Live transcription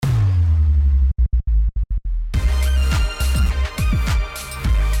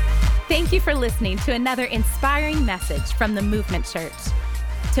Thank you for listening to another inspiring message from the Movement Church.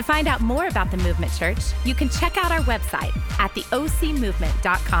 To find out more about the Movement Church, you can check out our website at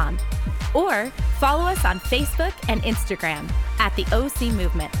theocmovement.com or follow us on Facebook and Instagram at the OC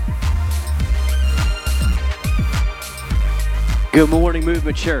Movement. Good morning,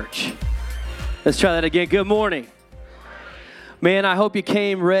 Movement Church. Let's try that again. Good morning. Man, I hope you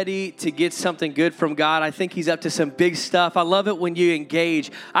came ready to get something good from God. I think He's up to some big stuff. I love it when you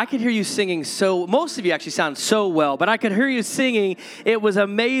engage. I could hear you singing most of you actually sound so well, but I could hear you singing. It was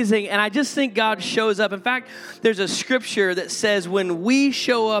amazing, and I just think God shows up. In fact, there's a scripture that says when we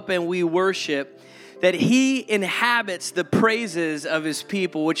show up and we worship, that He inhabits the praises of His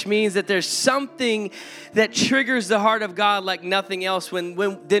people, which means that there's something that triggers the heart of God like nothing else when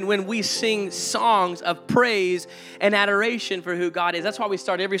we sing songs of praise and adoration for who God is. That's why we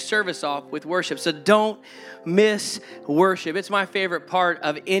start every service off with worship. So don't miss worship. It's my favorite part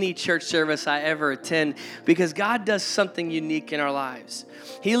of any church service I ever attend because God does something unique in our lives.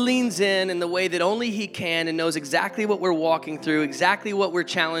 He leans in the way that only He can and knows exactly what we're walking through, exactly what we're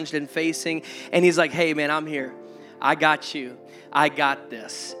challenged and facing. And He's like, hey, man, I'm here. I got you. I got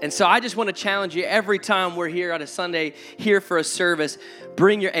this. And so I just want to challenge you every time we're here on a Sunday, here for a service,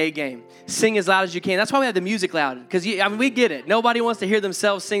 bring your A game. Sing as loud as you can. That's why we have the music loud, because we get it. Nobody wants to hear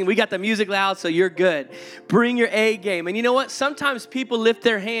themselves sing. We got the music loud, so you're good. Bring your A game. And you know what? Sometimes people lift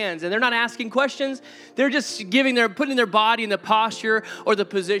their hands, and they're not asking questions. They're just putting their body in the posture or the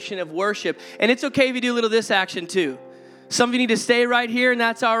position of worship. And it's okay if you do a little of this action too. Some of you need to stay right here, and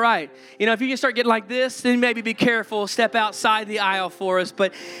that's all right. You know, if you just start getting like this, then maybe be careful. Step outside the aisle for us.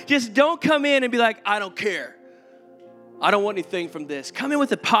 But just don't come in and be like, I don't care. I don't want anything from this. Come in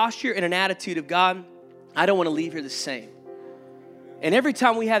with a posture and an attitude of, God, I don't want to leave here the same. And every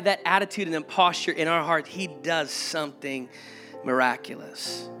time we have that attitude and that posture in our heart, He does something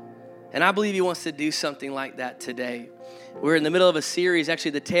miraculous. And I believe He wants to do something like that today. We're in the middle of a series,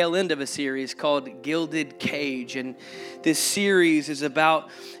 actually the tail end of a series called Gilded Cage. And this series is about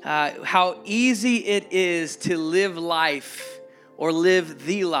how easy it is to live life or live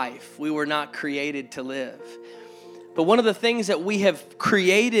the life we were not created to live. But one of the things that we have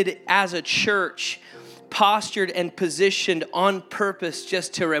created as a church, postured and positioned on purpose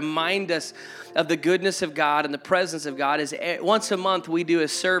just to remind us of the goodness of God and the presence of God, is once a month we do a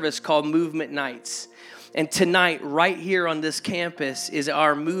service called Movement Nights. And tonight, right here on this campus, is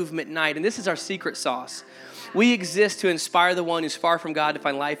our movement night. And this is our secret sauce. We exist to inspire the one who's far from God to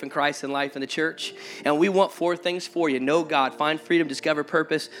find life in Christ and life in the church. And we want 4 things for you. Know God, find freedom, discover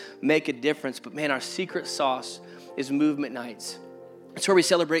purpose, make a difference. But man, our secret sauce is movement nights. It's where we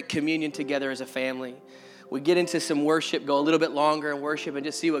celebrate communion together as a family. We get into some worship, go a little bit longer in worship, and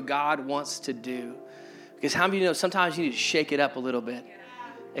just see what God wants to do. Because how many of you know sometimes you need to shake it up a little bit?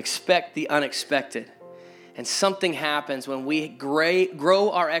 Expect the unexpected. And something happens when we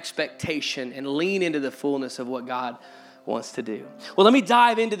grow our expectation and lean into the fullness of what God wants to do. Well, let me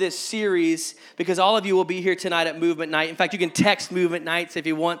dive into this series because all of you will be here tonight at Movement Night. In fact, you can text Movement Nights if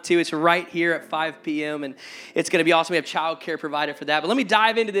you want to. It's right here at 5 p.m. and it's going to be awesome. We have childcare provided for that. But let me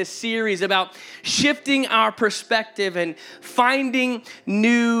dive into this series about shifting our perspective and finding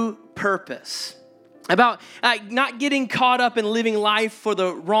new purpose. About not getting caught up in living life for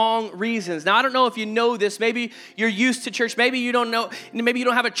the wrong reasons. Now, I don't know if you know this. Maybe you're used to church. Maybe you don't know. Maybe you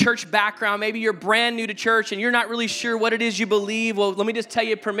don't have a church background. Maybe you're brand new to church and you're not really sure what it is you believe. Well, let me just tell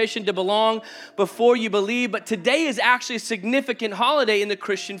you permission to belong before you believe. But today is actually a significant holiday in the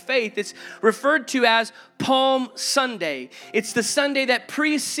Christian faith. It's referred to as Palm Sunday. It's the Sunday that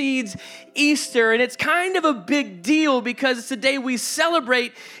precedes Easter, and it's kind of a big deal because it's the day we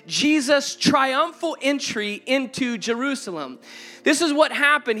celebrate Jesus' triumphal entry into Jerusalem. This is what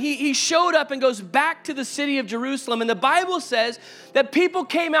happened. He showed up and goes back to the city of Jerusalem, and the Bible says that people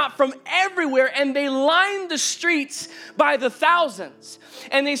came out from everywhere and they lined the streets by the thousands.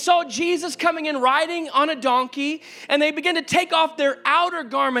 And they saw Jesus coming in riding on a donkey, and they began to take off their outer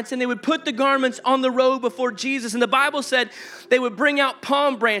garments and they would put the garments on the road before Jesus. And the Bible said they would bring out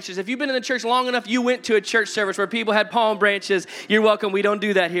palm branches. If you've been in the church long enough, you went to a church service where people had palm branches. You're welcome. We don't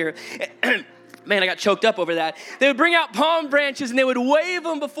do that here. Man, I got choked up over that. They would bring out palm branches and they would wave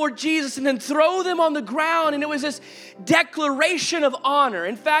them before Jesus and then throw them on the ground. And it was this declaration of honor.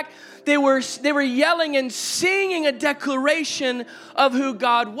 In fact, they were yelling and singing a declaration of who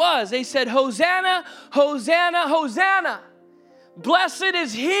God was. They said, Hosanna, Hosanna, Hosanna. Blessed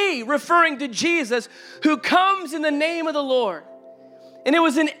is he, referring to Jesus, who comes in the name of the Lord. And it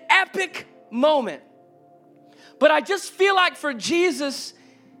was an epic moment. But I just feel like for Jesus,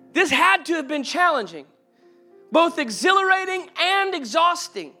 this had to have been challenging, both exhilarating and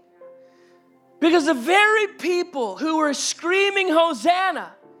exhausting. Because the very people who were screaming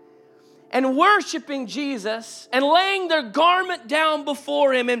Hosanna and worshiping Jesus and laying their garment down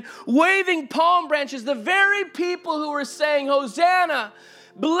before him and waving palm branches, the very people who were saying, Hosanna,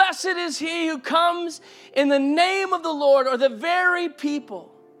 blessed is he who comes in the name of the Lord, are the very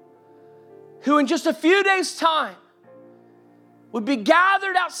people who in just a few days' time would be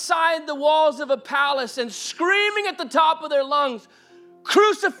gathered outside the walls of a palace and screaming at the top of their lungs,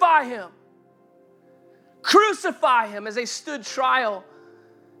 crucify him. Crucify him, as they stood trial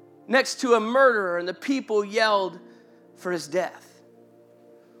next to a murderer and the people yelled for his death.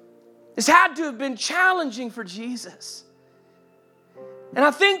 This had to have been challenging for Jesus. And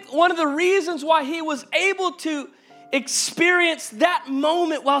I think one of the reasons why he was able to experience that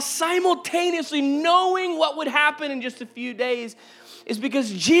moment while simultaneously knowing what would happen in just a few days is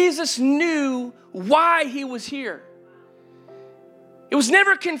because Jesus knew why he was here. It was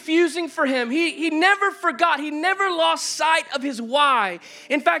never confusing for him. He never forgot. He never lost sight of his why.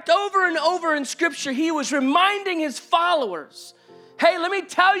 In fact, over and over in Scripture, he was reminding his followers, hey, let me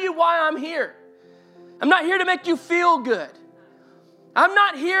tell you why I'm here. I'm not here to make you feel good. I'm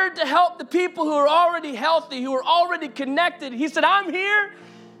not here to help the people who are already healthy, who are already connected. He said, I'm here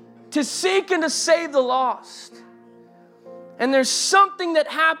to seek and to save the lost. And there's something that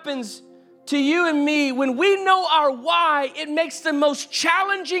happens to you and me when we know our why. It makes the most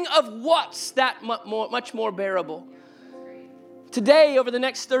challenging of what's that much more bearable. Today, over the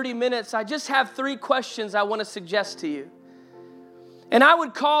next 30 minutes, I just have 3 questions I want to suggest to you. And I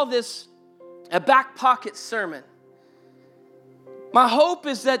would call this a back pocket sermon. My hope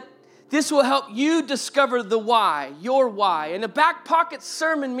is that this will help you discover the why, your why. And a back pocket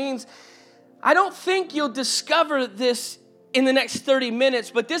sermon means I don't think you'll discover this in the next 30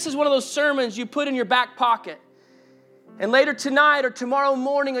 minutes, but this is one of those sermons you put in your back pocket. And later tonight or tomorrow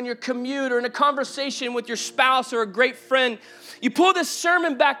morning on your commute or in a conversation with your spouse or a great friend, you pull this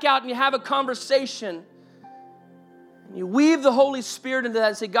sermon back out and you have a conversation. And you weave the Holy Spirit into that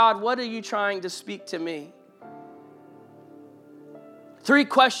and say, God, what are you trying to speak to me? 3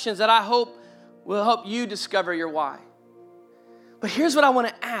 questions that I hope will help you discover your why. But here's what I want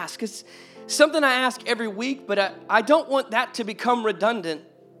to ask. It's something I ask every week, but I don't want that to become redundant.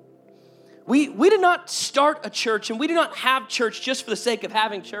 We did not start a church and we do not have church just for the sake of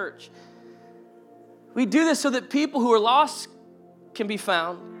having church. We do this so that people who are lost can be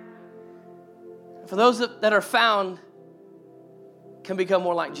found. For those that are found can become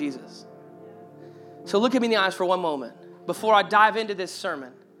more like Jesus. So look at me in the eyes for one moment. Before I dive into this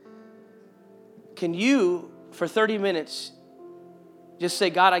sermon, can you, for 30 minutes, just say,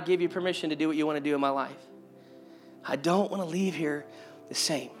 God, I give you permission to do what you want to do in my life. I don't want to leave here the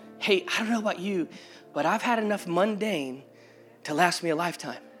same. Hey, I don't know about you, but I've had enough mundane to last me a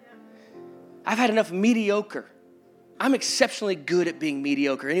lifetime. I've had enough mediocre. I'm exceptionally good at being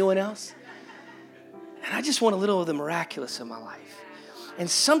mediocre. Anyone else? And I just want a little of the miraculous in my life. And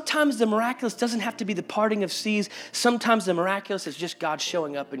sometimes the miraculous doesn't have to be the parting of seas. Sometimes the miraculous is just God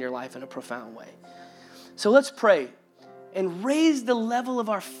showing up in your life in a profound way. So let's pray and raise the level of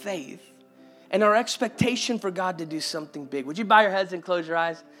our faith and our expectation for God to do something big. Would you bow your heads and close your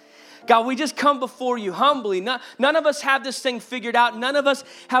eyes? God, we just come before you humbly. None of us have this thing figured out. None of us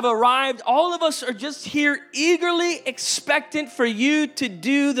have arrived. All of us are just here eagerly expectant for you to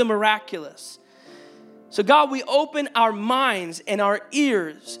do the miraculous. So God, we open our minds and our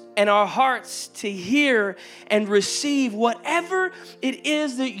ears and our hearts to hear and receive whatever it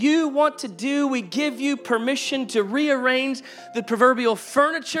is that you want to do. We give you permission to rearrange the proverbial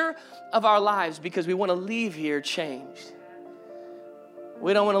furniture of our lives because we want to leave here changed.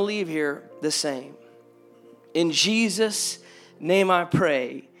 We don't want to leave here the same. In Jesus' name I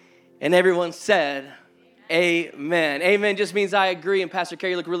pray. And everyone said, amen. Amen just means I agree. And Pastor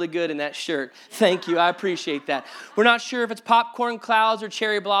Carey, you look really good in that shirt. Thank you. I appreciate that. We're not sure if it's popcorn clouds or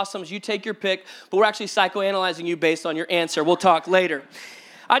cherry blossoms. You take your pick. But we're actually psychoanalyzing you based on your answer. We'll talk later.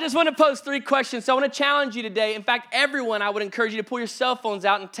 I just want to pose 3 questions. So I want to challenge you today. In fact, everyone, I would encourage you to pull your cell phones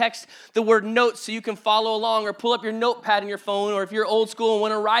out and text the word notes so you can follow along, or pull up your notepad in your phone, or if you're old school and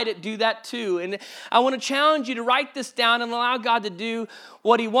want to write it, do that too. And I want to challenge you to write this down and allow God to do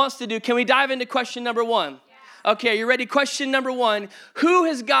what he wants to do. Can we dive into question number 1? Okay, are you ready? Question number 1, who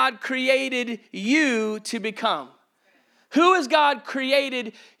has God created you to become? Who has God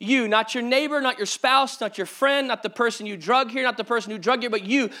created you? Not your neighbor, not your spouse, not your friend, not the person you drug here, not the person who drug you, but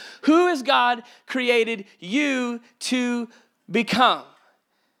you. Who has God created you to become?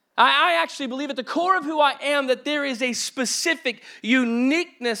 I actually believe at the core of who I am that there is a specific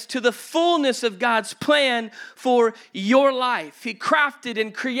uniqueness to the fullness of God's plan for your life. He crafted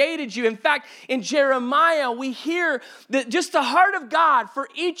and created you. In fact, in Jeremiah, we hear that just the heart of God for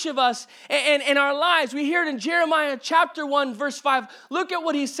each of us and in our lives. We hear it in Jeremiah chapter 1, verse 5. Look at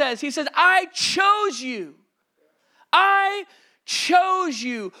what he says. He says, I chose you. I chose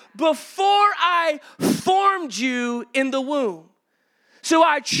you before I formed you in the womb. So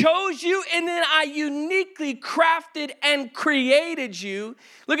I chose you, and then I uniquely crafted and created you.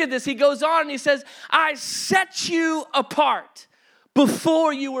 Look at this. He goes on and he says, I set you apart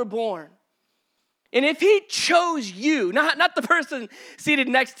before you were born. And if he chose you, not the person seated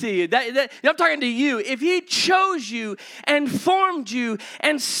next to you, I'm talking to you. If he chose you and formed you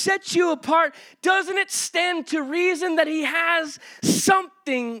and set you apart, doesn't it stand to reason that he has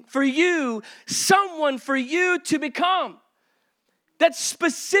something for you, someone for you to become? That's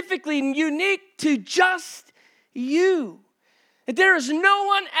specifically unique to just you. That there is no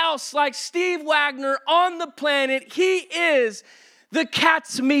one else like Steve Wagner on the planet. He is the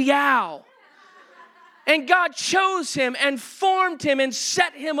cat's meow. And God chose him and formed him and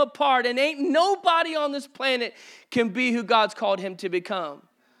set him apart. And ain't nobody on this planet can be who God's called him to become.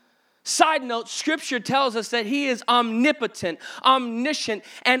 Side note, scripture tells us that he is omnipotent, omniscient,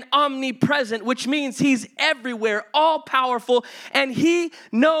 and omnipresent, which means he's everywhere, all powerful, and he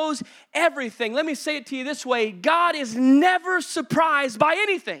knows everything. Let me say it to you this way. God is never surprised by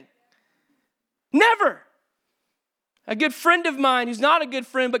anything. Never. A good friend of mine, who's not a good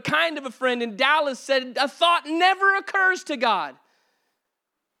friend, but kind of a friend in Dallas, said a thought never occurs to God.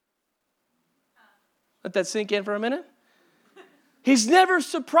 Let that sink in for a minute. He's never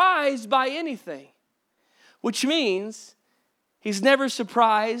surprised by anything, which means he's never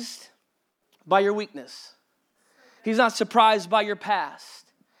surprised by your weakness. He's not surprised by your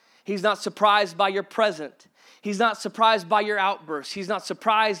past. He's not surprised by your present. He's not surprised by your outbursts. He's not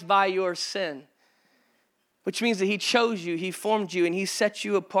surprised by your sin, which means that he chose you, he formed you, and he set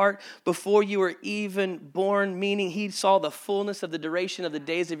you apart before you were even born, meaning he saw the fullness of the duration of the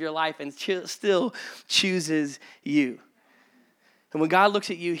days of your life and still chooses you. And when God looks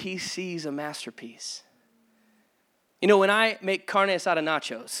at you, he sees a masterpiece. You know, when I make carne asada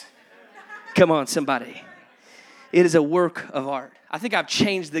nachos, come on, somebody. It is a work of art. I think I've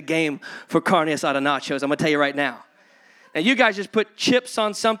changed the game for carne asada nachos. I'm going to tell you right now. Now, you guys just put chips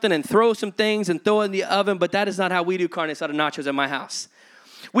on something and throw some things and throw it in the oven, but that is not how we do carne asada nachos at my house.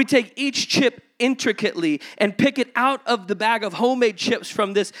 We take each chip intricately and pick it out of the bag of homemade chips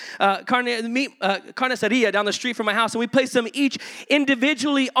from this carniceria down the street from my house, and we place them each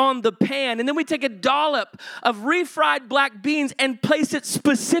individually on the pan. And then we take a dollop of refried black beans and place it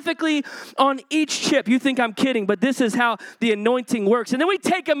specifically on each chip. You think I'm kidding, but this is how the anointing works. And then we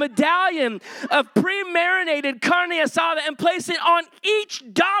take a medallion of pre-marinated carne asada and place it on each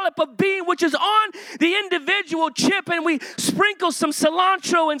dollop of bean, which is on the individual chip, and we sprinkle some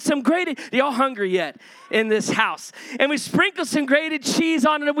cilantro and some grated, y'all hungry yet in this house? And we sprinkle some grated cheese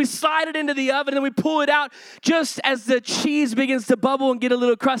on it, and we slide it into the oven, and we pull it out just as the cheese begins to bubble and get a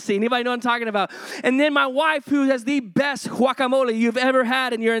little crusty. Anybody know what I'm talking about? And then my wife, who has the best guacamole you've ever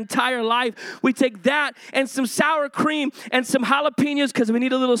had in your entire life, we take that and some sour cream and some jalapenos because we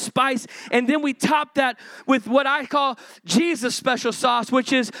need a little spice, and then we top that with what I call Jesus special sauce,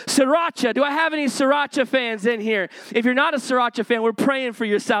 which is sriracha. Do I have any sriracha fans in here? If you're not a sriracha fan, we're praying for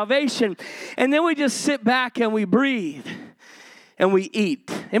your salvation. And then we just sit back and we breathe and we eat.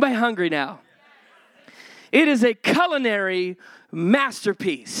 Anybody hungry now? It is a culinary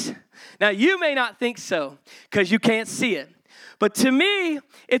masterpiece. Now, you may not think so because you can't see it. But to me,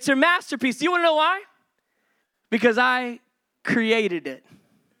 it's a masterpiece. Do you want to know why? Because I created it.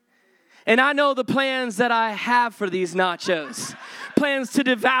 And I know the plans that I have for these nachos. Plans to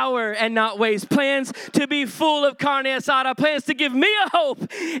devour and not waste. Plans to be full of carne asada. Plans to give me a hope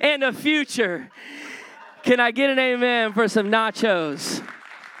and a future. Can I get an amen for some nachos?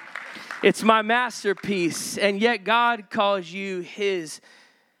 It's my masterpiece, and yet God calls you his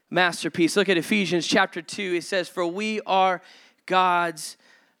masterpiece. Look at Ephesians chapter 2. It says, for we are God's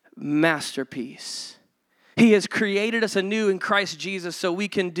masterpiece. He has created us anew in Christ Jesus so we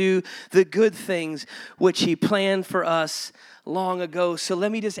can do the good things which he planned for us long ago. So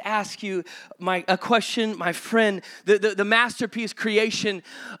let me just ask you a question, my friend. The masterpiece creation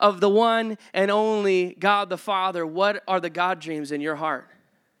of the one and only God the Father. What are the God dreams in your heart?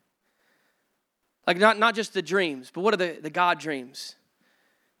 Like not just the dreams, but what are the God dreams?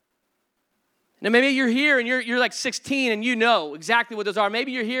 Now, maybe you're here and you're like 16 and you know exactly what those are.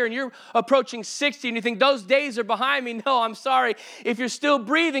 Maybe you're here and you're approaching 60 and you think those days are behind me. No, I'm sorry. If you're still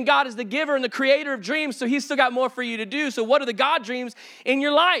breathing, God is the giver and the creator of dreams, so he's still got more for you to do. So what are the God dreams in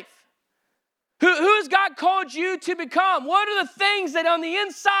your life? Who has God called you to become? What are the things that on the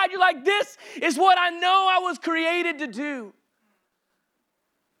inside you're like, this is what I know I was created to do?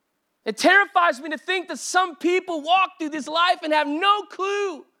 It terrifies me to think that some people walk through this life and have no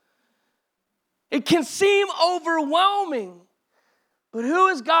clue. It can seem overwhelming. But who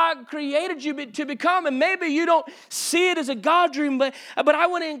has God created you to become? And maybe you don't see it as a God dream, but I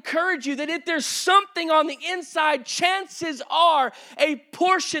want to encourage you that if there's something on the inside, chances are a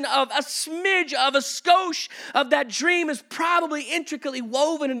portion of, a smidge of, a skosh of that dream is probably intricately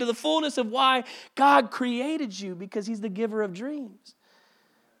woven into the fullness of why God created you, because he's the giver of dreams.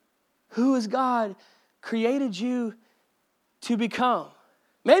 Who has God created you to become?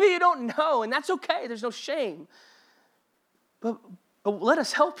 Maybe you don't know, and that's okay. There's no shame. But let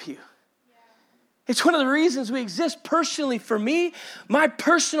us help you. It's one of the reasons we exist. Personally, for me, my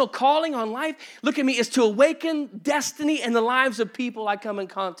personal calling on life, look at me, is to awaken destiny in the lives of people I come in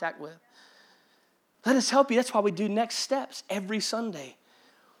contact with. Let us help you. That's why we do Next Steps every Sunday.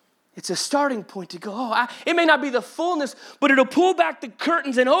 It's a starting point to go, it may not be the fullness, but it'll pull back the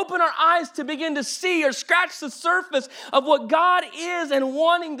curtains and open our eyes to begin to see or scratch the surface of what God is and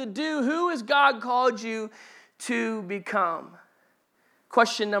wanting to do. Who has God called you to become?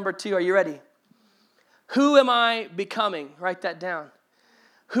 Question number 2, are you ready? Who am I becoming? Write that down.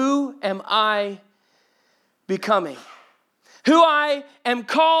 Who am I becoming? Who I am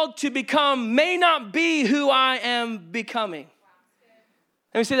called to become may not be who I am becoming.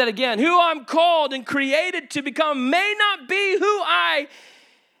 Let me say that again. Who I'm called and created to become may not be who I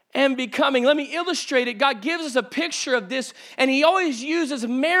am becoming. Let me illustrate it. God gives us a picture of this, and he always uses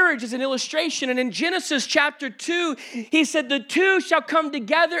marriage as an illustration. And in Genesis chapter 2, he said, the two shall come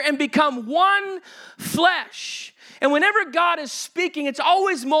together and become one flesh. And whenever God is speaking, it's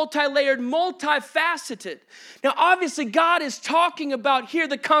always multi-layered, multifaceted. Now, obviously, God is talking about here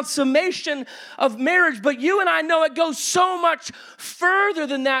the consummation of marriage, but you and I know it goes so much further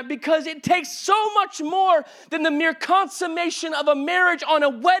than that, because it takes so much more than the mere consummation of a marriage on a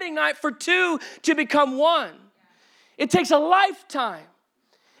wedding night for two to become one. It takes a lifetime.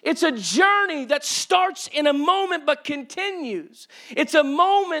 It's a journey that starts in a moment but continues. It's a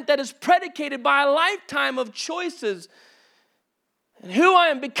moment that is predicated by a lifetime of choices. And who I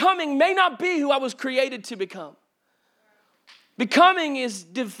am becoming may not be who I was created to become. Becoming is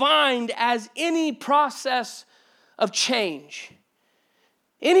defined as any process of change.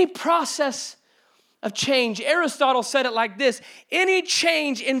 Any process of change. Aristotle said it like this: any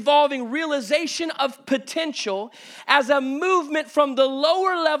change involving realization of potential as a movement from the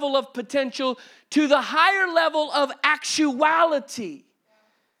lower level of potential to the higher level of actuality.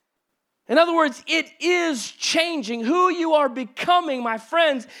 In other words, it is changing. Who you are becoming, my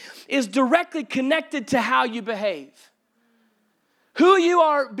friends, is directly connected to how you behave. Who you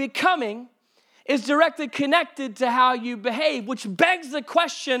are becoming is directly connected to how you behave, which begs the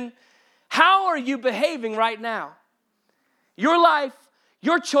question, how are you behaving right now? Your life,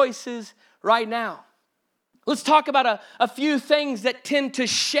 your choices right now. Let's talk about a few things that tend to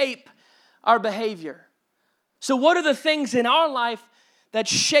shape our behavior. So what are the things in our life that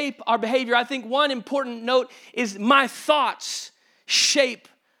shape our behavior? I think one important note is my thoughts shape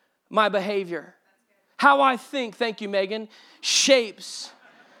my behavior. How I think, thank you, Megan, shapes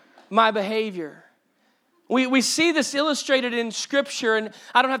my behavior. We see this illustrated in Scripture, and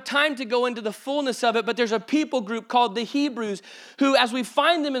I don't have time to go into the fullness of it, but there's a people group called the Hebrews who, as we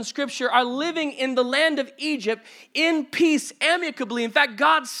find them in Scripture, are living in the land of Egypt in peace, amicably. In fact,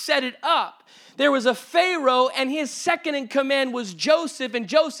 God set it up. There was a Pharaoh, and his second in command was Joseph, and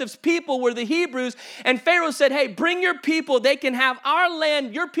Joseph's people were the Hebrews. And Pharaoh said, hey, bring your people. They can have our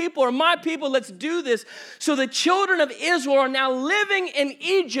land. Your people are my people. Let's do this. So the children of Israel are now living in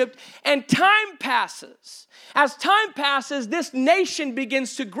Egypt, and time passes. As time passes, this nation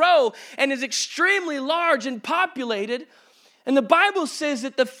begins to grow and is extremely large and populated. And the Bible says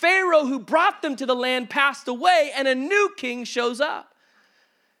that the Pharaoh who brought them to the land passed away, and a new king shows up.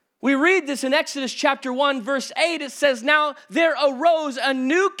 We read this in Exodus chapter 1, verse 8. It says, now there arose a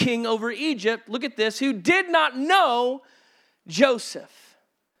new king over Egypt, look at this, who did not know Joseph.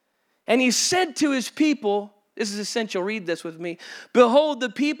 And he said to his people, this is essential, read this with me, behold, the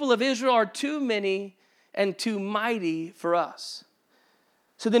people of Israel are too many and too mighty for us.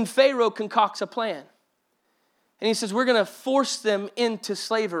 So then Pharaoh concocts a plan. And he says, we're going to force them into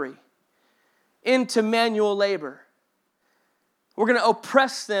slavery, into manual labor. We're going to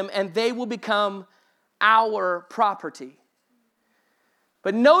oppress them, and they will become our property.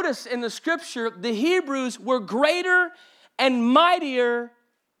 But notice in the scripture, the Hebrews were greater and mightier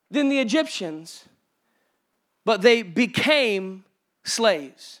than the Egyptians, but they became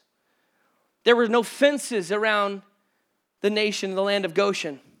slaves. There were no fences around the nation, the land of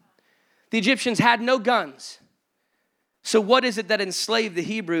Goshen. The Egyptians had no guns. So what is it that enslaved the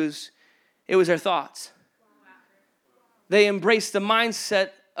Hebrews? It was their thoughts. They embraced the mindset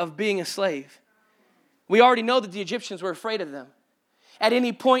of being a slave. We already know that the Egyptians were afraid of them. At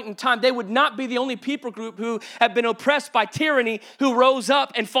any point in time, they would not be the only people group who have been oppressed by tyranny who rose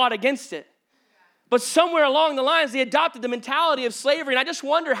up and fought against it. But somewhere along the lines, they adopted the mentality of slavery. And I just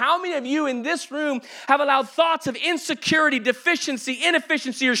wonder how many of you in this room have allowed thoughts of insecurity, deficiency,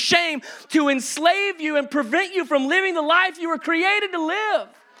 inefficiency, or shame to enslave you and prevent you from living the life you were created to live.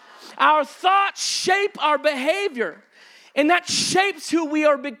 Our thoughts shape our behavior. And that shapes who we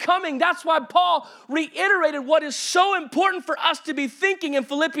are becoming. That's why Paul reiterated what is so important for us to be thinking in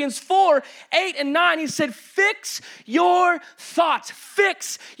Philippians 4, 8, and 9. He said, fix your thoughts.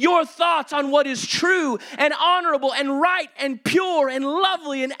 Fix your thoughts on what is true and honorable and right and pure and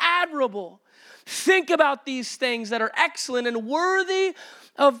lovely and admirable. Think about these things that are excellent and worthy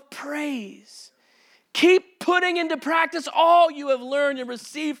of praise. Keep putting into practice all you have learned and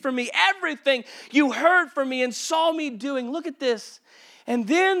received from me, everything you heard from me and saw me doing. Look at this. And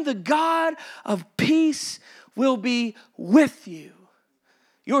then the God of peace will be with you.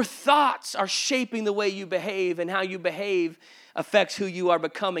 Your thoughts are shaping the way you behave, and how you behave affects who you are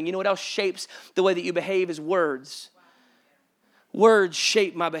becoming. You know what else shapes the way that you behave is words. Words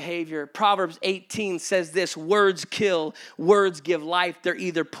shape my behavior. Proverbs 18 says this, words kill, words give life. They're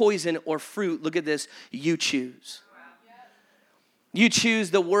either poison or fruit. Look at this, you choose. You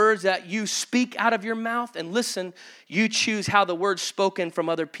choose the words that you speak out of your mouth, and listen, you choose how the words spoken from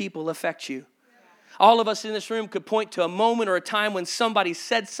other people affect you. All of us in this room could point to a moment or a time when somebody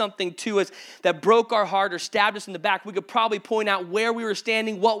said something to us that broke our heart or stabbed us in the back. We could probably point out where we were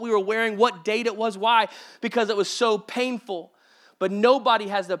standing, what we were wearing, what date it was, why, because it was so painful. But nobody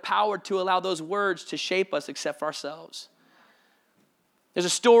has the power to allow those words to shape us except for ourselves. There's a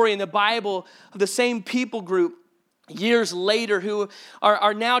story in the Bible of the same people group years later who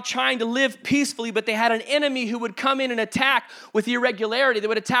are now trying to live peacefully, but they had an enemy who would come in and attack with irregularity. They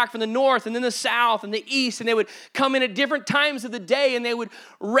would attack from the north and then the south and the east, and they would come in at different times of the day, and they would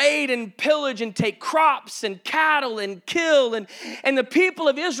raid and pillage and take crops and cattle and kill, and the people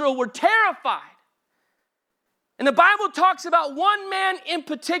of Israel were terrified. And the Bible talks about one man in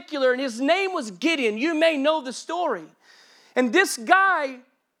particular, and his name was Gideon. You may know the story. And this guy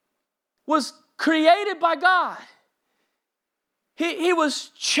was created by God. He was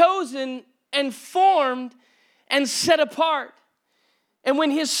chosen and formed and set apart. And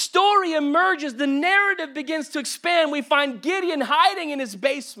when his story emerges, the narrative begins to expand. We find Gideon hiding in his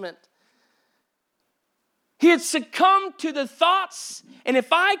basement. He had succumbed to the thoughts, and if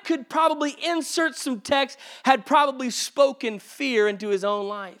I could probably insert some text, had probably spoken fear into his own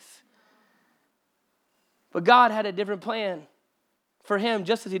life. But God had a different plan for him,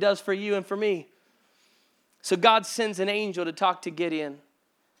 just as he does for you and for me. So God sends an angel to talk to Gideon.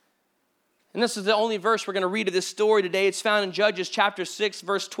 And this is the only verse we're going to read of this story today. It's found in Judges chapter 6,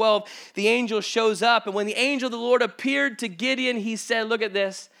 verse 12. The angel shows up, and when the angel of the Lord appeared to Gideon, he said, look at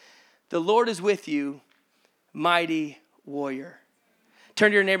this, the Lord is with you, mighty warrior.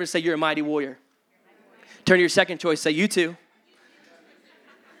 Turn to your neighbor and say, you're a mighty warrior. Turn to your second choice, say, you too.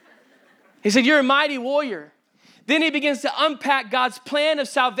 He said, you're a mighty warrior. Then he begins to unpack God's plan of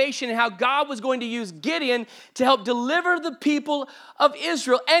salvation and how God was going to use Gideon to help deliver the people of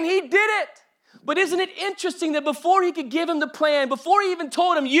Israel. And he did it. But isn't it interesting that before he could give him the plan, before he even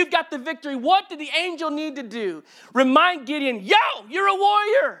told him, you've got the victory, what did the angel need to do? Remind Gideon, yo, you're a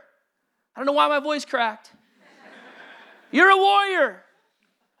warrior. I don't know why my voice cracked. You're a warrior.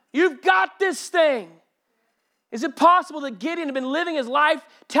 You've got this thing. Is it possible that Gideon had been living his life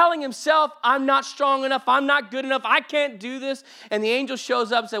telling himself, I'm not strong enough, I'm not good enough, I can't do this? And the angel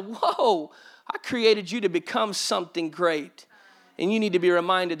shows up and said, whoa, I created you to become something great. And you need to be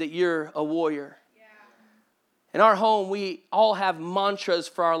reminded that you're a warrior. In our home, we all have mantras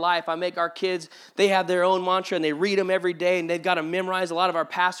for our life. I make our kids, they have their own mantra, and they read them every day, and they've got to memorize. A lot of our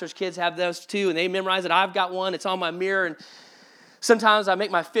pastors' kids have those too, and they memorize it. I've got one. It's on my mirror, and sometimes I make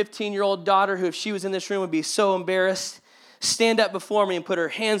my 15-year-old daughter, who if she was in this room would be so embarrassed, stand up before me and put her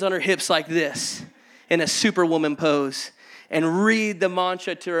hands on her hips like this in a superwoman pose and read the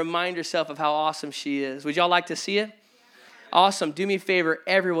mantra to remind herself of how awesome she is. Would y'all like to see it? Awesome. Do me a favor,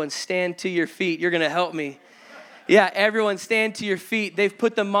 everyone, stand to your feet. You're going to help me. Yeah, everyone stand to your feet. They've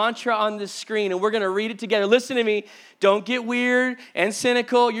put the mantra on the screen, and we're going to read it together. Listen to me. Don't get weird and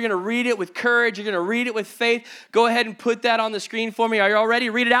cynical. You're going to read it with courage. You're going to read it with faith. Go ahead and put that on the screen for me. Are you all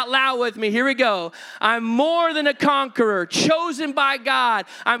ready? Read it out loud with me. Here we go. I'm more than a conqueror, chosen by God.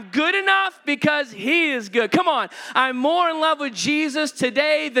 I'm good enough because he is good. Come on. I'm more in love with Jesus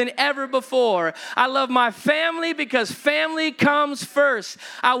today than ever before. I love my family because family comes first.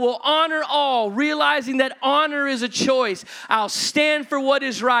 I will honor all, realizing that honor is a choice. I'll stand for what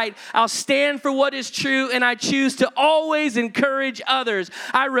is right. I'll stand for what is true, and I choose to always encourage others.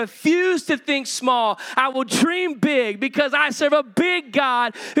 I refuse to think small. I will dream big because I serve a big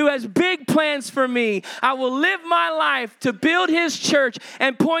God who has big plans for me. I will live my life to build his church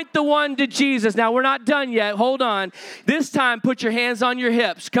and point the one to Jesus. Now, we're not done yet. Hold on. This time, put your hands on your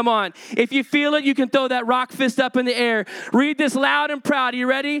hips. Come on. If you feel it, you can throw that rock fist up in the air. Read this loud and proud. Are you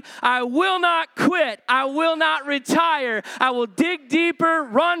ready? I will not quit. I will not retire. I will dig deeper,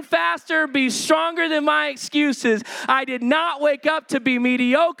 run faster, be stronger than my excuses. I did not wake up to be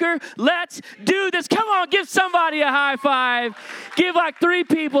mediocre. Let's do this. Come on, give somebody a high five. Give like 3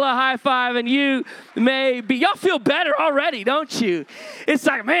 people a high five, and you may be. Y'all feel better already, don't you? It's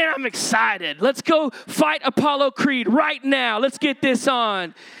like, man, I'm excited. Let's go fight Apollo Creed right now. Let's get this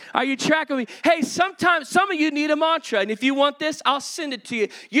on. Are you tracking me? Hey, sometimes some of you need a mantra, and if you want this, I'll send it to you.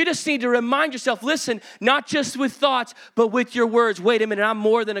 You just need to remind yourself, listen, not just with thoughts, but with your words. Wait a minute, I'm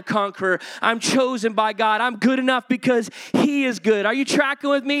more than a conqueror. I'm chosen by God. I'm good enough because he is good. Are you tracking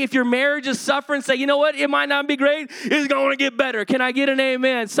with me? If your marriage is suffering, say, you know what? It might not be great. It's going to get better. Can I get an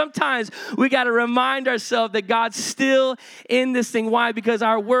amen? Sometimes we got to remind ourselves that God's still in this thing. Why? Because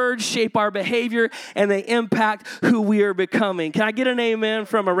our words shape our behavior, and they impact who we are becoming. Can I get an amen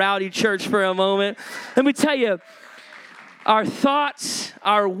from a rowdy church for a moment? Let me tell you, our thoughts,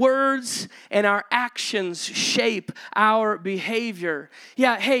 our words, and our actions shape our behavior.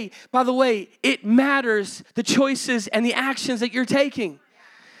 Yeah, hey, by the way, it matters the choices and the actions that you're taking.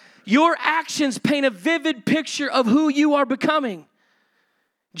 Your actions paint a vivid picture of who you are becoming.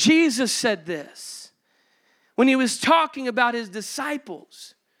 Jesus said this when he was talking about his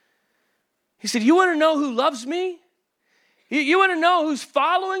disciples. He said, you want to know who loves me? You want to know who's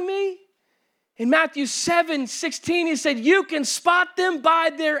following me? In Matthew 7:16, he said, you can spot them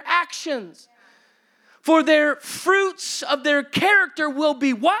by their actions. For their fruits of their character will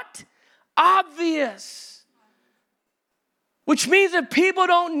be what? Obvious. Which means if people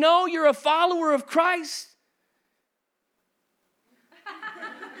don't know you're a follower of Christ,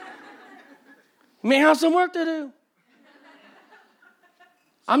 you may have some work to do.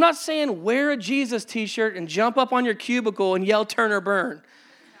 I'm not saying wear a Jesus t-shirt and jump up on your cubicle and yell turn or burn.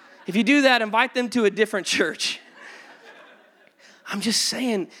 If you do that, invite them to a different church. I'm just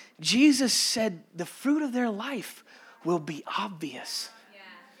saying, Jesus said the fruit of their life will be obvious.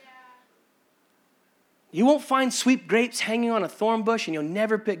 You won't find sweet grapes hanging on a thorn bush, and you'll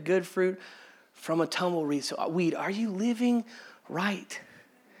never pick good fruit from a tumbleweed. So, are you living right?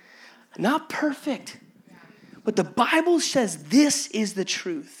 Not perfect. But the Bible says this is the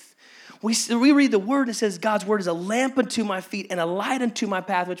truth. We read the word, it says God's word is a lamp unto my feet and a light unto my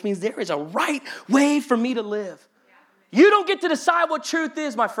path, which means there is a right way for me to live. You don't get to decide what truth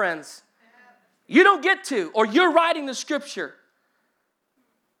is, my friends. You don't get to, or you're writing the scripture.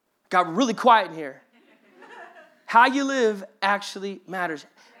 Got really quiet in here. How you live actually matters.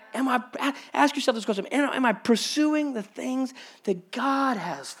 Ask yourself this question, am I pursuing the things that God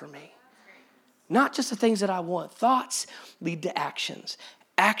has for me? Not just the things that I want. Thoughts lead to actions.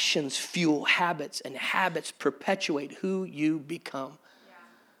 Actions fuel habits, and habits perpetuate who you become.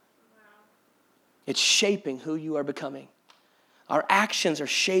 It's shaping who you are becoming. Our actions are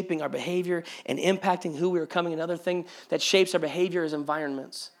shaping our behavior and impacting who we are becoming. Another thing that shapes our behavior is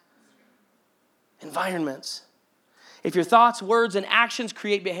environments. Environments. If your thoughts, words, and actions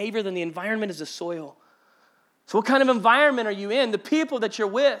create behavior, then the environment is the soil. So what kind of environment are you in? The people that you're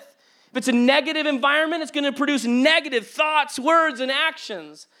with. If it's a negative environment, it's going to produce negative thoughts, words, and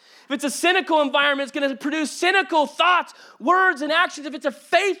actions. If it's a cynical environment, it's going to produce cynical thoughts, words, and actions. If it's a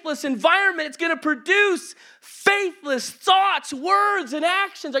faithless environment, it's going to produce faithless thoughts, words, and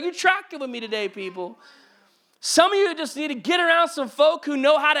actions. Are you tracking with me today, people? Some of you just need to get around some folk who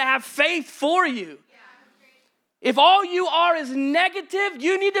know how to have faith for you. If all you are is negative,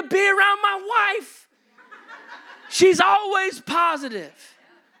 you need to be around my wife. She's always positive.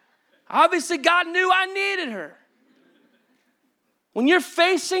 Obviously, God knew I needed her. When you're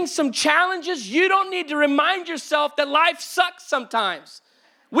facing some challenges, you don't need to remind yourself that life sucks sometimes.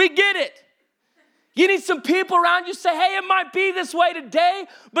 We get it. You need some people around you say, hey, it might be this way today,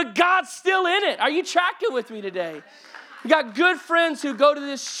 but God's still in it. Are you tracking with me today? We got good friends who go to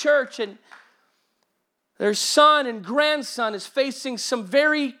this church and their son and grandson is facing some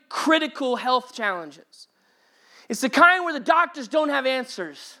very critical health challenges. It's the kind where the doctors don't have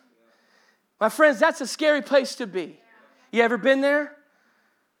answers. My friends, that's a scary place to be. You ever been there?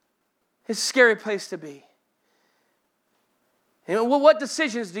 It's a scary place to be. And what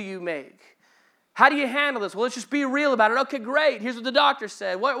decisions do you make? How do you handle this? Well, let's just be real about it. Okay, great. Here's what the doctor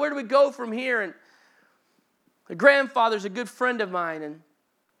said. Where do we go from here? And the grandfather's a good friend of mine, and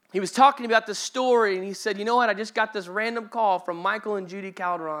he was talking about the story, and he said, you know what? I just got this random call from Michael and Judy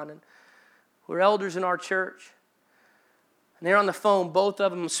Calderon, and we're elders in our church. And they're on the phone, both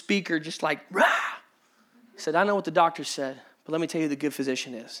of them speaker, just like, rah! He said, I know what the doctor said, but let me tell you who the good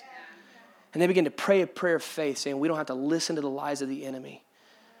physician is. And they began to pray a prayer of faith, saying we don't have to listen to the lies of the enemy.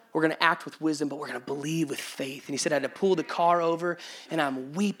 We're going to act with wisdom, but we're going to believe with faith. And he said, I had to pull the car over, and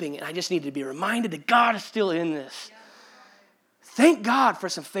I'm weeping, and I just needed to be reminded that God is still in this. Thank God for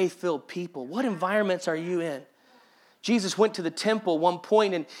some faith-filled people. What environments are you in? Jesus went to the temple one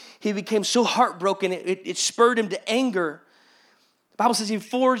point, and he became so heartbroken, it spurred him to anger. The Bible says he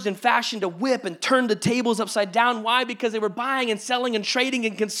forged and fashioned a whip and turned the tables upside down. Why? Because they were buying and selling and trading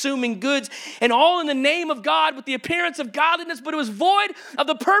and consuming goods, and all in the name of God with the appearance of godliness, but it was void of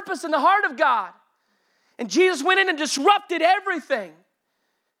the purpose in the heart of God. And Jesus went in and disrupted everything.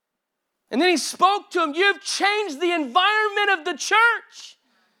 And then he spoke to him, you've changed the environment of the church.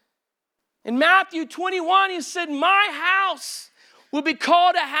 In Matthew 21, he said, my house will be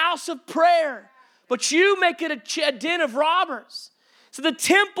called a house of prayer, but you make it a den of robbers. So the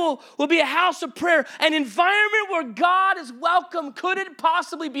temple will be a house of prayer, an environment where God is welcome. Could it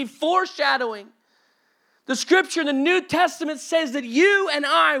possibly be foreshadowing? The scripture in the New Testament says that you and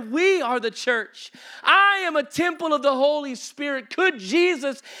I, we are the church. I am a temple of the Holy Spirit. Could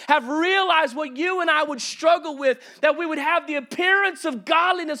Jesus have realized what you and I would struggle with, that we would have the appearance of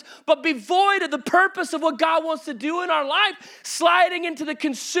godliness, but be void of the purpose of what God wants to do in our life, sliding into the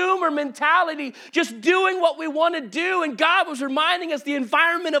consumer mentality, just doing what we want to do. And God was reminding us the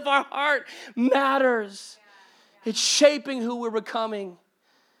environment of our heart matters. It's shaping who we're becoming.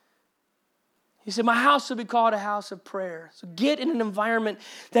 He said, my house will be called a house of prayer. So get in an environment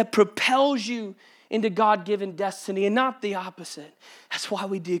that propels you into God-given destiny and not the opposite. That's why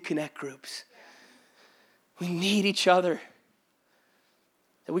we do connect groups. We need each other.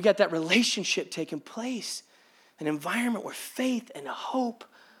 That we got that relationship taking place. An environment where faith and hope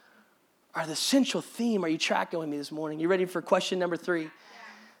are the central theme. Are you tracking with me this morning? You ready for question number 3?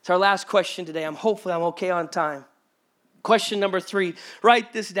 It's our last question today. Hopefully I'm okay on time. Question number 3.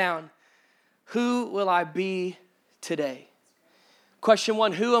 Write this down. Who will I be today? Question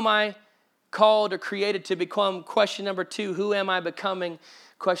 1, who am I called or created to become? Question number 2, who am I becoming?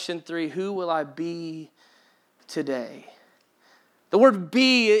 Question 3, who will I be today? The word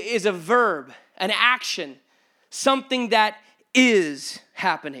be is a verb, an action, something that is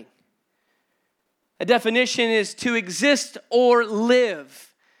happening. A definition is to exist or live.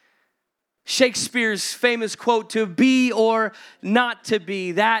 Shakespeare's famous quote, to be or not to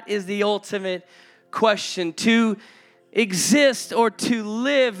be, that is the ultimate question. To exist or to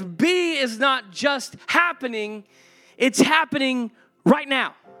live, be is not just happening, it's happening right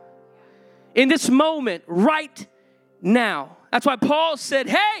now. In this moment, right now. That's why Paul said,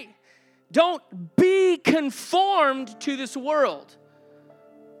 hey, don't be conformed to this world,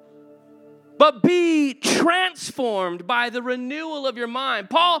 but be transformed by the renewal of your mind.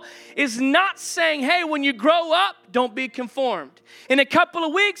 Paul is not saying, hey, when you grow up, don't be conformed. In a couple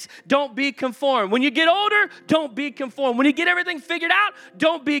of weeks, don't be conformed. When you get older, don't be conformed. When you get everything figured out,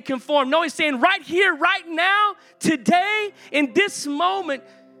 don't be conformed. No, he's saying right here, right now, today, in this moment,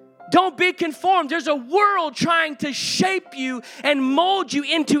 don't be conformed. There's a world trying to shape you and mold you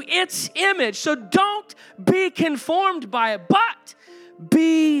into its image. So don't be conformed by it, but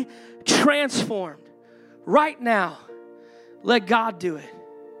be transformed right now. Let God do it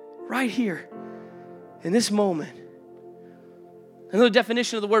right here in this moment. Another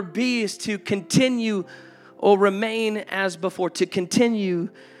definition of the word be is to continue or remain as before. To continue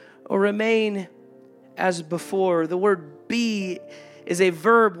or remain as before. The word be is a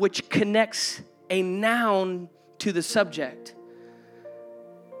verb which connects a noun to the subject.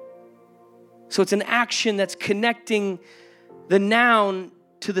 So it's an action that's connecting the noun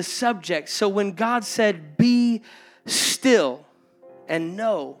to the subject. So when God said, be still and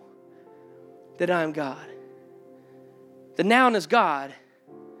know that I am God, the noun is God,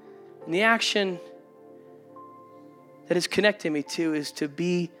 and the action that is connecting me to is to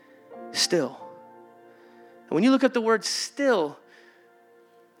be still. And when you look at the word still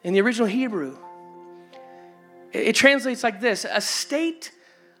in the original Hebrew, it translates like this: a state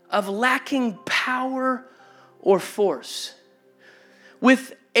of lacking power or force,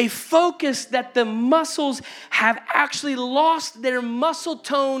 with a focus that the muscles have actually lost their muscle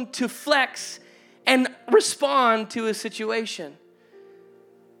tone to flex and respond to a situation.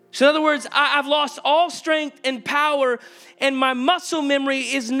 So in other words, I've lost all strength and power, and my muscle memory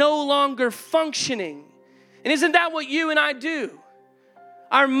is no longer functioning. And isn't that what you and I do?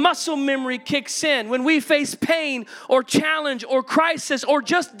 Our muscle memory kicks in. When we face pain or challenge or crisis or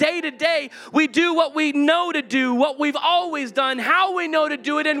just day to day, we do what we know to do, what we've always done, how we know to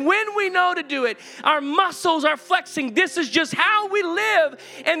do it, and when we know to do it. Our muscles are flexing. This is just how we live.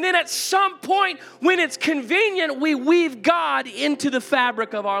 And then at some point, when it's convenient, we weave God into the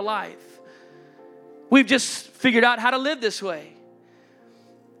fabric of our life. We've just figured out how to live this way.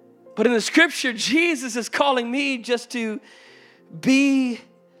 But in the scripture, Jesus is calling me just to be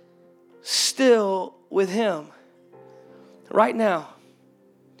still with him. Right now,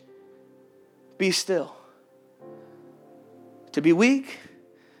 be still. To be weak,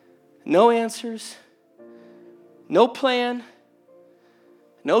 no answers, no plan,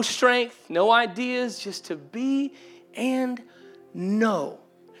 no strength, no ideas, just to be and know.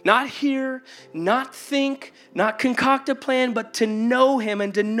 Not hear, not think, not concoct a plan, but to know him.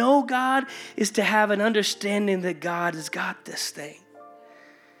 And to know God is to have an understanding that God has got this thing.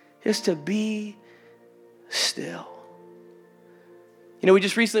 Just to be still. You know, we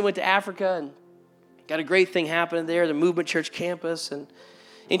just recently went to Africa and got a great thing happening there, the Movement Church campus. And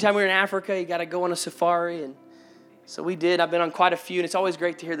anytime we're in Africa, you got to go on a safari. And so we did. I've been on quite a few, and it's always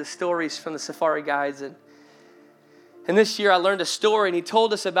great to hear the stories from the safari guides. And this year I learned a story, and he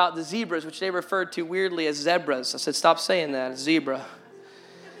told us about the zebras, which they referred to weirdly as zebras. I said, stop saying that, it's zebra.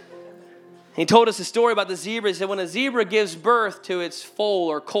 He told us a story about the zebra. He said when a zebra gives birth to its foal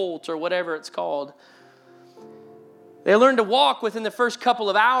or colt or whatever it's called, they learn to walk within the first couple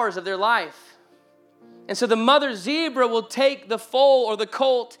of hours of their life. And so the mother zebra will take the foal or the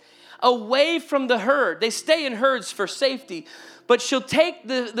colt away from the herd. They stay in herds for safety. But she'll take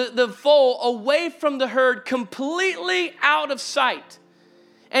the foal away from the herd, completely out of sight.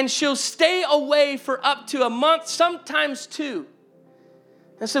 And she'll stay away for up to a month, sometimes 2.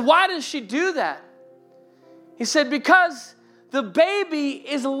 I said, why does she do that? He said, because the baby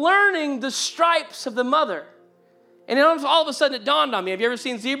is learning the stripes of the mother. And then all of a sudden it dawned on me. Have you ever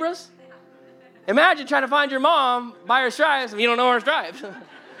seen zebras? Imagine trying to find your mom by her stripes if you don't know her stripes.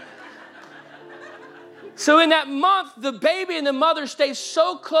 So in that month, the baby and the mother stay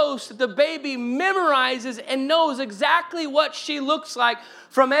so close that the baby memorizes and knows exactly what she looks like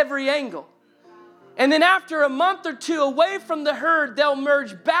from every angle. And then after a month or 2 away from the herd, they'll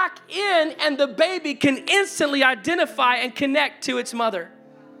merge back in, and the baby can instantly identify and connect to its mother.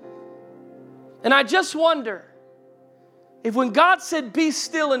 And I just wonder if when God said, be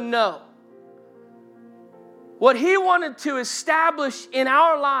still and know, what he wanted to establish in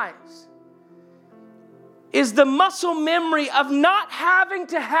our lives is the muscle memory of not having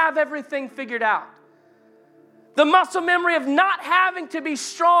to have everything figured out. The muscle memory of not having to be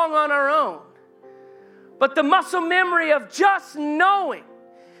strong on our own. But the muscle memory of just knowing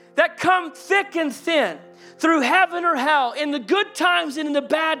that come thick and thin, through heaven or hell, in the good times and in the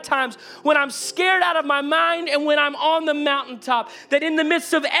bad times, when I'm scared out of my mind and when I'm on the mountaintop, that in the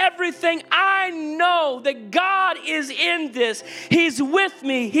midst of everything, I know that God is in this. He's with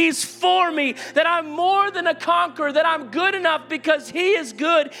me. He's for me. That I'm more than a conqueror, that I'm good enough because he is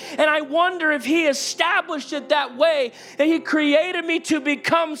good. And I wonder if he established it that way, that he created me to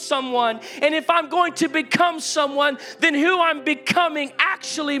become someone. And if I'm going to become someone, then who I'm becoming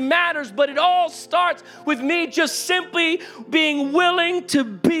actually matters. But it all starts with me just simply being willing to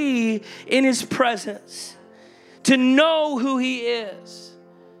be in his presence, to know who he is,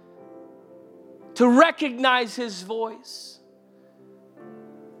 to recognize his voice,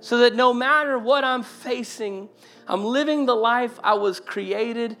 so that no matter what I'm facing, I'm living the life I was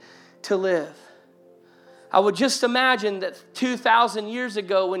created to live. I would just imagine that 2,000 years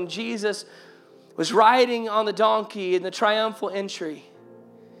ago when Jesus was riding on the donkey in the triumphal entry,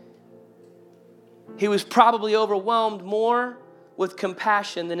 he was probably overwhelmed more with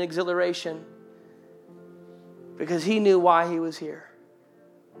compassion than exhilaration, because he knew why he was here.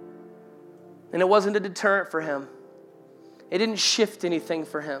 And it wasn't a deterrent for him. It didn't shift anything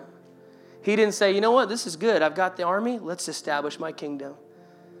for him. He didn't say, you know what, this is good. I've got the army. Let's establish my kingdom.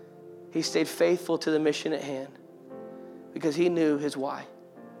 He stayed faithful to the mission at hand because he knew his why.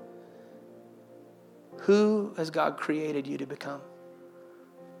 Who has God created you to become?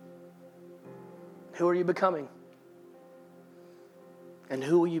 Who are you becoming? And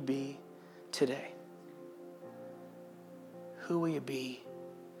who will you be today? Who will you be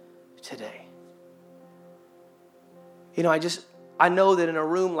today? You know, I know that in a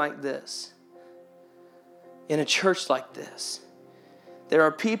room like this, in a church like this, there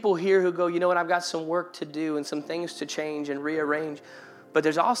are people here who go, you know what, I've got some work to do and some things to change and rearrange. But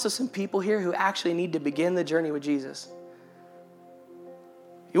there's also some people here who actually need to begin the journey with Jesus.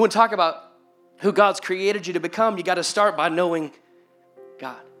 You want to talk about who God's created you to become, you got to start by knowing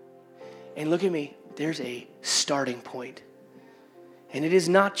God. And look at me, there's a starting point. And it is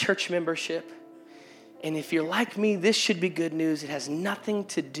not church membership. And if you're like me, this should be good news. It has nothing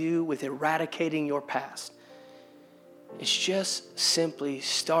to do with eradicating your past. It's just simply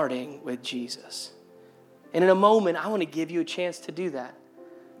starting with Jesus. And in a moment, I want to give you a chance to do that.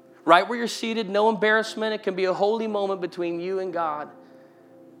 Right where you're seated, no embarrassment. It can be a holy moment between you and God.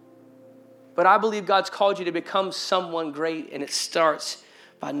 But I believe God's called you to become someone great, and it starts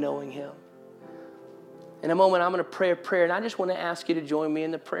by knowing Him. In a moment, I'm going to pray a prayer, and I just want to ask you to join me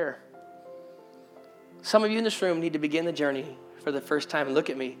in the prayer. Some of you in this room need to begin the journey for the first time. And look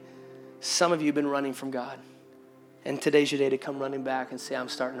at me. Some of you have been running from God. And today's your day to come running back and say, I'm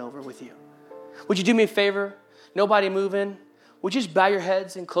starting over with you. Would you do me a favor? Nobody moving. Would you just bow your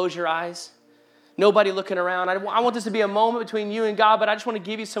heads and close your eyes? Nobody looking around. I want this to be a moment between you and God, but I just want to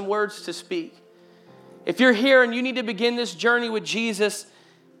give you some words to speak. If you're here and you need to begin this journey with Jesus,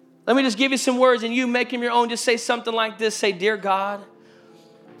 let me just give you some words and you make them your own. Just say something like this. Say, dear God,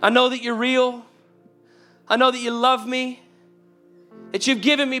 I know that you're real. I know that you love me, that you've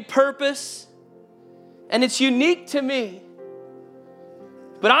given me purpose, and it's unique to me.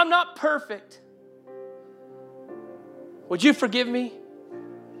 But I'm not perfect. Would you forgive me?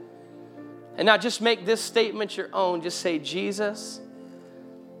 And now just make this statement your own. Just say, Jesus,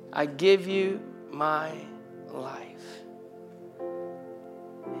 I give you my life.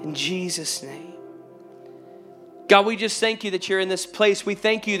 In Jesus' name. God, we just thank you that you're in this place. We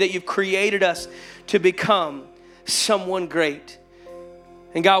thank you that you've created us to become someone great.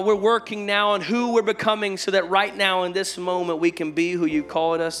 And God, we're working now on who we're becoming so that right now in this moment we can be who you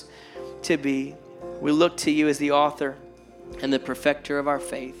called us to be. We look to you as the author and the perfecter of our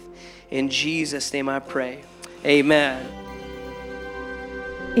faith. In Jesus' name I pray. Amen.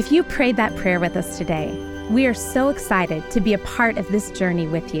 If you prayed that prayer with us today, we are so excited to be a part of this journey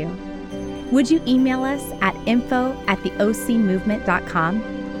with you. Would you email us at info@theocmovement.com?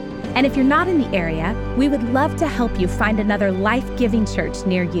 And if you're not in the area, we would love to help you find another life-giving church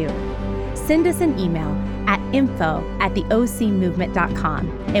near you. Send us an email at info@theocmovement.com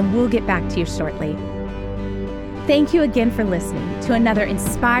and we'll get back to you shortly. Thank you again for listening to another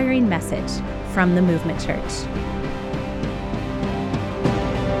inspiring message from the Movement Church.